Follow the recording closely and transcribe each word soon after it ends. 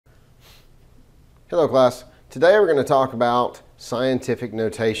Hello class. Today we're going to talk about scientific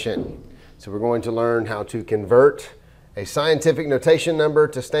notation. So we're going to learn how to convert a scientific notation number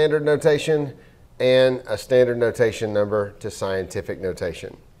to standard notation and a standard notation number to scientific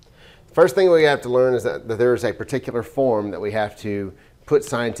notation. The first thing we have to learn is that there is a particular form that we have to put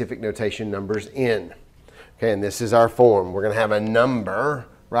scientific notation numbers in. Okay, and this is our form. We're going to have a number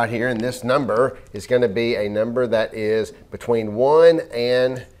right here, and this number is going to be a number that is between 1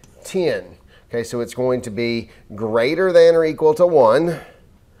 and 10. Okay, so it's going to be greater than or equal to 1,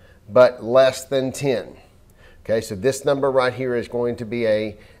 but less than 10. Okay, so this number right here is going to be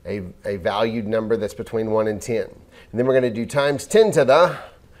a valued number that's between 1 and 10. And then we're going to do times 10 to the.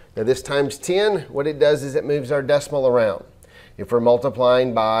 Now this times 10, what it does is it moves our decimal around. If we're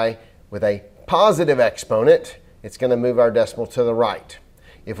multiplying with a positive exponent, it's going to move our decimal to the right.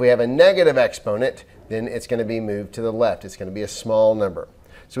 If we have a negative exponent, then it's going to be moved to the left. It's going to be a small number.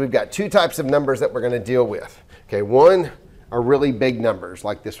 So we've got two types of numbers that we're going to deal with. Okay, one are really big numbers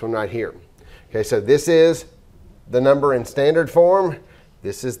like this one right here. Okay, so this is the number in standard form.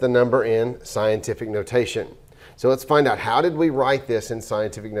 This is the number in scientific notation. So let's find out, how did we write this in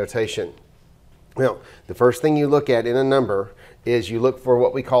scientific notation? Well, the first thing you look at in a number is you look for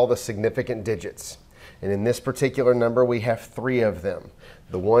what we call the significant digits. And in this particular number, we have 3 of them.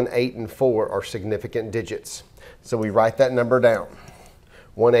 The 1, 8, and 4 are significant digits. So we write that number down.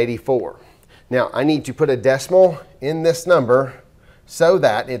 184. Now, I need to put a decimal in this number so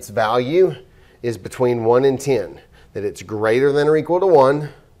that its value is between 1 and 10, that it's greater than or equal to 1,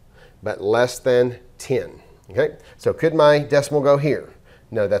 but less than 10. Okay, so could my decimal go here?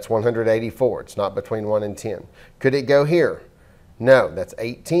 No, that's 184. It's not between 1 and 10. Could it go here? No, that's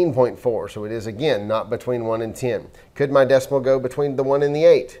 18.4. So it is, again, not between 1 and 10. Could my decimal go between the 1 and the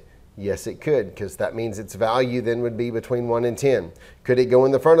 8? Yes, it could, because that means its value then would be between 1 and 10. Could it go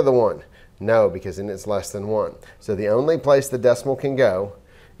in the front of the 1? No, because then it's less than 1. So the only place the decimal can go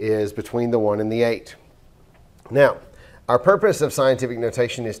is between the 1 and the 8. Now, our purpose of scientific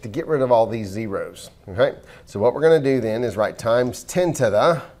notation is to get rid of all these zeros. Okay? So what we're going to do then is write times 10 to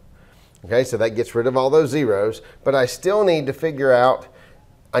the. Okay, so that gets rid of all those zeros. But I still need to figure out,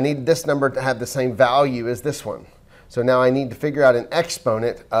 I need this number to have the same value as this one. So now I need to figure out an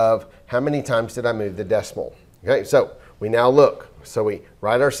exponent of how many times did I move the decimal. Okay, so we now look. So we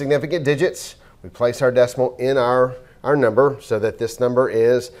write our significant digits. We place our decimal in our number so that this number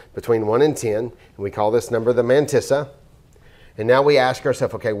is between 1 and 10. And we call this number the mantissa. And now we ask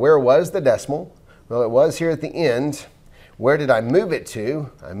ourselves, okay, where was the decimal? Well, it was here at the end. Where did I move it to?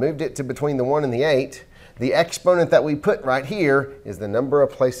 I moved it to between the 1 and the 8. The exponent that we put right here is the number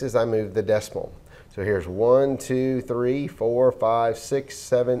of places I moved the decimal. So here's 1, 2, 3, 4, 5, 6,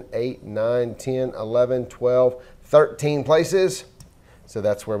 7, 8, 9, 10, 11, 12, 13 places. So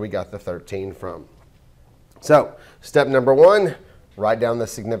that's where we got the 13 from. So step number 1, write down the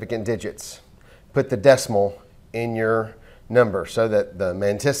significant digits. Put the decimal in your number so that the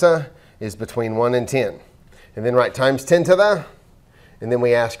mantissa is between 1 and 10. And then write times 10 to the, and then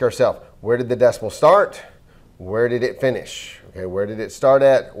we ask ourselves, where did the decimal start? Where did it finish? Okay, where did it start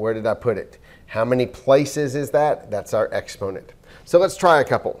at? Where did I put it? How many places is that? That's our exponent. So let's try a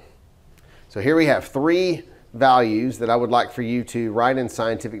couple. So here we have 3 values that I would like for you to write in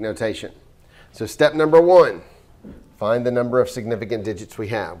scientific notation. So step number 1, find the number of significant digits we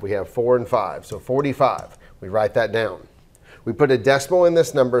have. We have 4 and 5, so 45. We write that down. We put a decimal in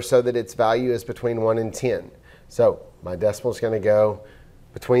this number so that its value is between 1 and 10. So my decimal is going to go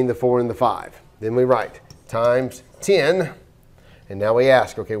between the 4 and the 5. Then we write times 10. And now we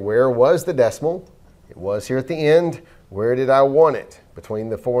ask, okay, where was the decimal? It was here at the end. Where did I want it? Between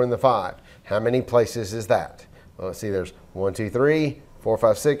the 4 and the 5. How many places is that? Well, let's see, there's 1, 2, 3, 4,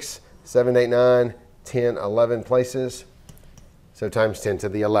 5, 6, 7, 8, 9, 10, 11 places. So times 10 to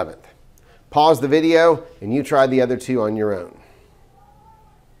the 11th. Pause the video and you try the other 2 on your own.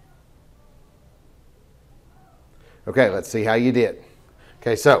 Okay, let's see how you did.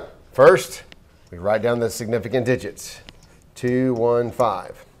 Okay, so first we write down the significant digits. 2, 1,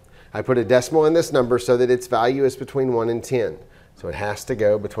 5. I put a decimal in this number so that its value is between 1 and 10. So it has to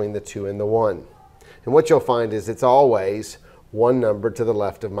go between the 2 and the 1. And what you'll find is it's always one number to the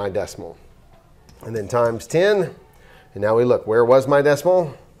left of my decimal. And then times 10. And now we look, where was my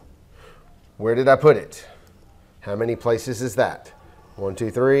decimal? Where did I put it? How many places is that? 1,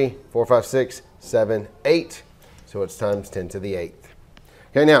 2, 3, 4, 5, 6, 7, 8. So it's times 10 to the 8th.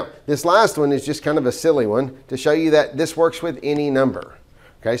 Okay, now this last one is just kind of a silly one to show you that this works with any number.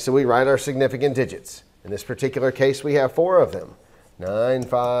 Okay, so we write our significant digits. In this particular case, we have 4 of them. 9,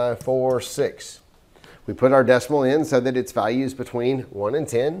 5, 4, 6. We put our decimal in so that its value is between 1 and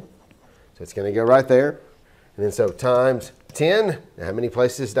 10. So it's going to go right there. And then so times 10. Now how many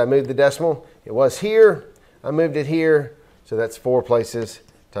places did I move the decimal? It was here. I moved it here. So that's 4 places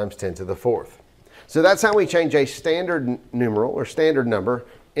times 10 to the 4th. So that's how we change a standard numeral or standard number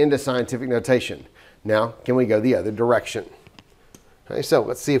into scientific notation. Now, can we go the other direction? Okay, so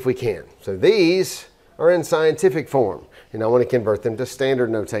let's see if we can. So these are in scientific form, and I want to convert them to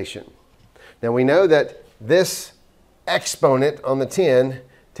standard notation. Now we know that this exponent on the 10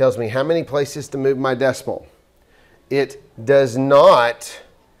 tells me how many places to move my decimal. It does not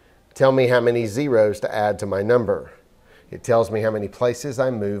tell me how many zeros to add to my number. It tells me how many places I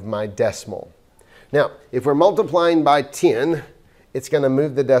move my decimal. Now, if we're multiplying by 10, it's going to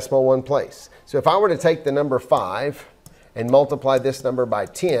move the decimal 1 place. So if I were to take the number 5 and multiply this number by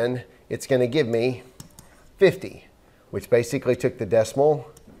 10, it's going to give me 50, which basically took the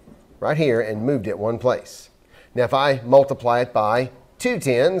decimal right here and moved it 1 place. Now, if I multiply it by 2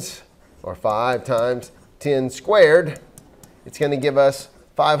 tens, or 5 times 10 squared, it's going to give us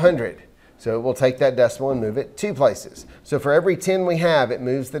 500. So it will take that decimal and move it 2 places. So for every 10 we have, it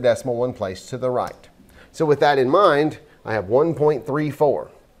moves the decimal 1 place to the right. So with that in mind, I have 1.34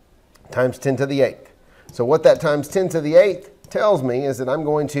 times 10 to the 8th. So what that times 10 to the 8th tells me is that I'm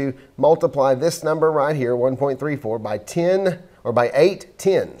going to multiply this number right here, 1.34, by 10 or by 8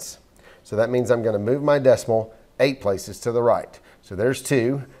 tens. So that means I'm going to move my decimal 8 places to the right. So there's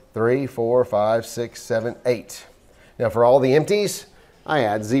 2, 3, 4, 5, 6, 7, 8. Now for all the empties, I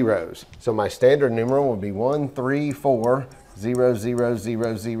add zeros. So my standard numeral will be 1, 3, 4, 0, 0,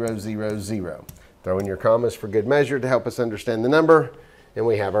 0, 0, 0, 0. Throw in your commas for good measure to help us understand the number, and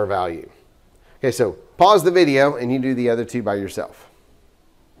we have our value. Okay, so pause the video and you do the other 2 by yourself.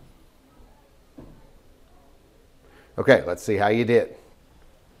 Okay, let's see how you did.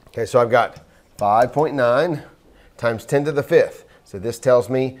 Okay, so I've got 5.9 times 10 to the 5th. So this tells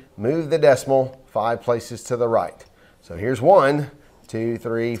me move the decimal 5 places to the right. So here's 1, 2,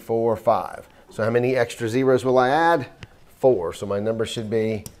 3, 4, 5. So how many extra zeros will I add? 4. So my number should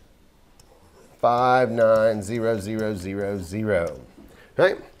be 590000.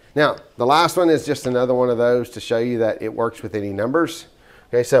 Okay? Now, the last one is just another one of those to show you that it works with any numbers.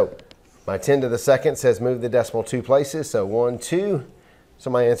 Okay, so my 10 to the 2nd says move the decimal 2 places. So 1, 2. So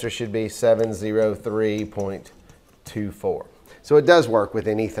my answer should be 703.24. So it does work with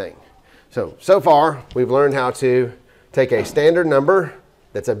anything. So far, we've learned how to take a standard number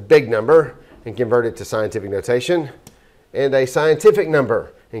that's a big number and convert it to scientific notation, and a scientific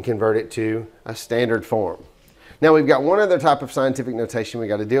number and convert it to a standard form. Now we've got one other type of scientific notation we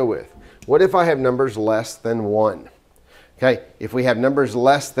got to deal with. What if I have numbers less than 1? Okay, if we have numbers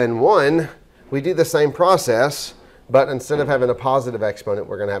less than 1, we do the same process, but instead of having a positive exponent,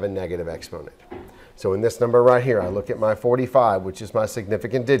 we're going to have a negative exponent. So in this number right here, I look at my 45, which is my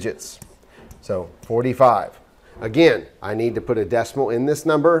significant digits. So 45. Again, I need to put a decimal in this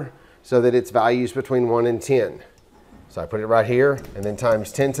number so that its value is between 1 and 10. So I put it right here and then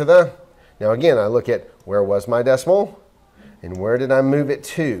times 10 to the. Now again, I look at where was my decimal and where did I move it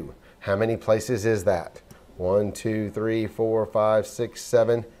to? How many places is that? 1, 2, 3, 4, 5, 6,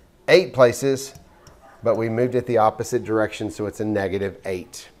 7, 8 places, but we moved it the opposite direction, so it's a negative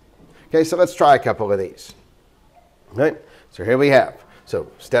 8. Okay, so let's try a couple of these. All right, so here we have. So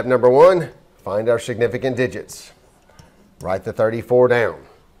step number 1, find our significant digits. Write the 34 down.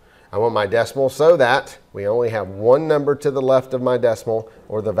 I want my decimal so that we only have one number to the left of my decimal,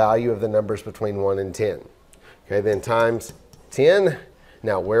 or the value of the numbers between 1 and 10. Okay, then times 10.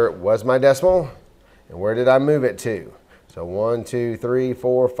 Now where was my decimal and where did I move it to? So 1, 2, 3,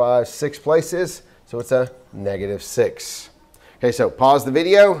 4, 5, 6 places. So it's a negative 6. Okay, so pause the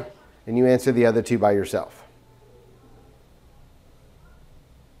video and you answer the other 2 by yourself.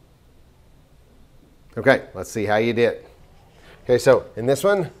 Okay, let's see how you did. Okay, so in this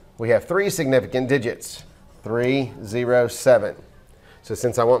one, we have 3 significant digits, 3, 0, 7. So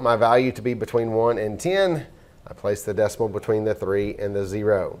since I want my value to be between 1 and 10, I place the decimal between the 3 and the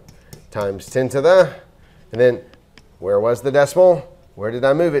 0. Times 10 to the, and then where was the decimal? Where did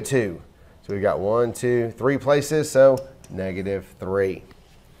I move it to? So we've got 1, 2, 3 places, so negative 3.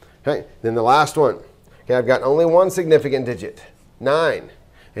 Okay, then the last one. Okay, I've got only one significant digit, 9,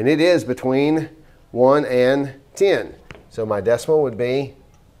 and it is between 1 and 10. So my decimal would be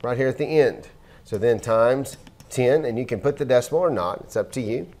right here at the end. So then times 10, and you can put the decimal or not, it's up to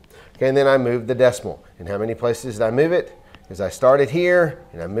you. Okay, and then I moved the decimal. And how many places did I move it? Because I started here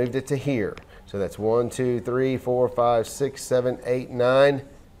and I moved it to here. So that's 1, 2, 3, 4, 5, 6, 7, 8, 9,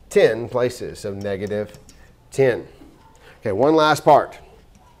 10 places. So negative 10. Okay, one last part.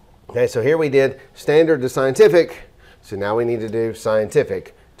 Okay, so here we did standard to scientific. So now we need to do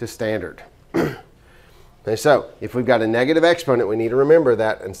scientific to standard. And so if we've got a negative exponent, we need to remember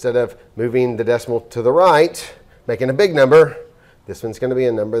that instead of moving the decimal to the right, making a big number, this one's going to be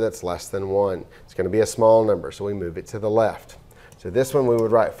a number that's less than 1. It's going to be a small number, so we move it to the left. So this one we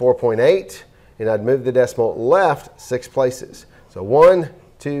would write 4.8, and I'd move the decimal left 6 places. So 1,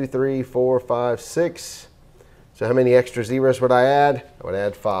 2, 3, 4, 5, 6. So how many extra zeros would I add? I would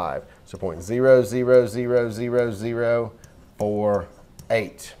add 5. So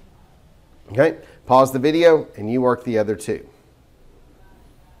 0.000048. Okay, pause the video and you work the other two.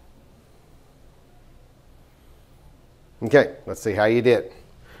 Okay, let's see how you did.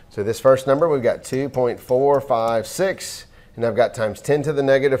 So this first number, we've got 2.456, and I've got times 10 to the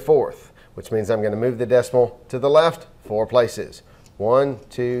negative 4th, which means I'm going to move the decimal to the left 4 places. 1,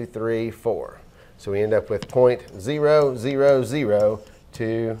 2, 3, 4. So we end up with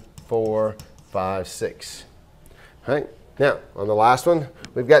 0.0002456. All right, now on the last one,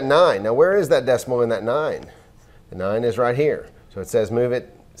 we've got 9. Now where is that decimal in that 9? The 9 is right here. So it says move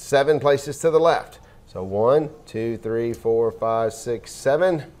it 7 places to the left. So 1, 2, 3, 4, 5, 6,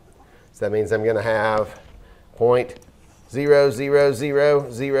 7. So that means I'm going to have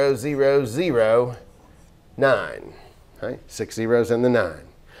 0.0000009. Right? 6 zeros in the 9.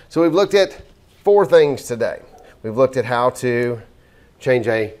 So we've looked at 4 things today. We've looked at how to change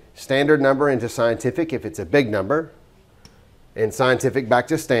a standard number into scientific if it's a big number, and scientific back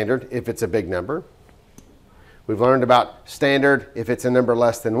to standard if it's a big number. We've learned about standard if it's a number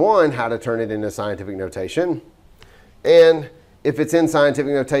less than 1, how to turn it into scientific notation. And if it's in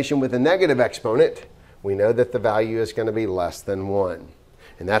scientific notation with a negative exponent, we know that the value is going to be less than 1.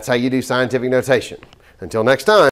 And that's how you do scientific notation. Until next time.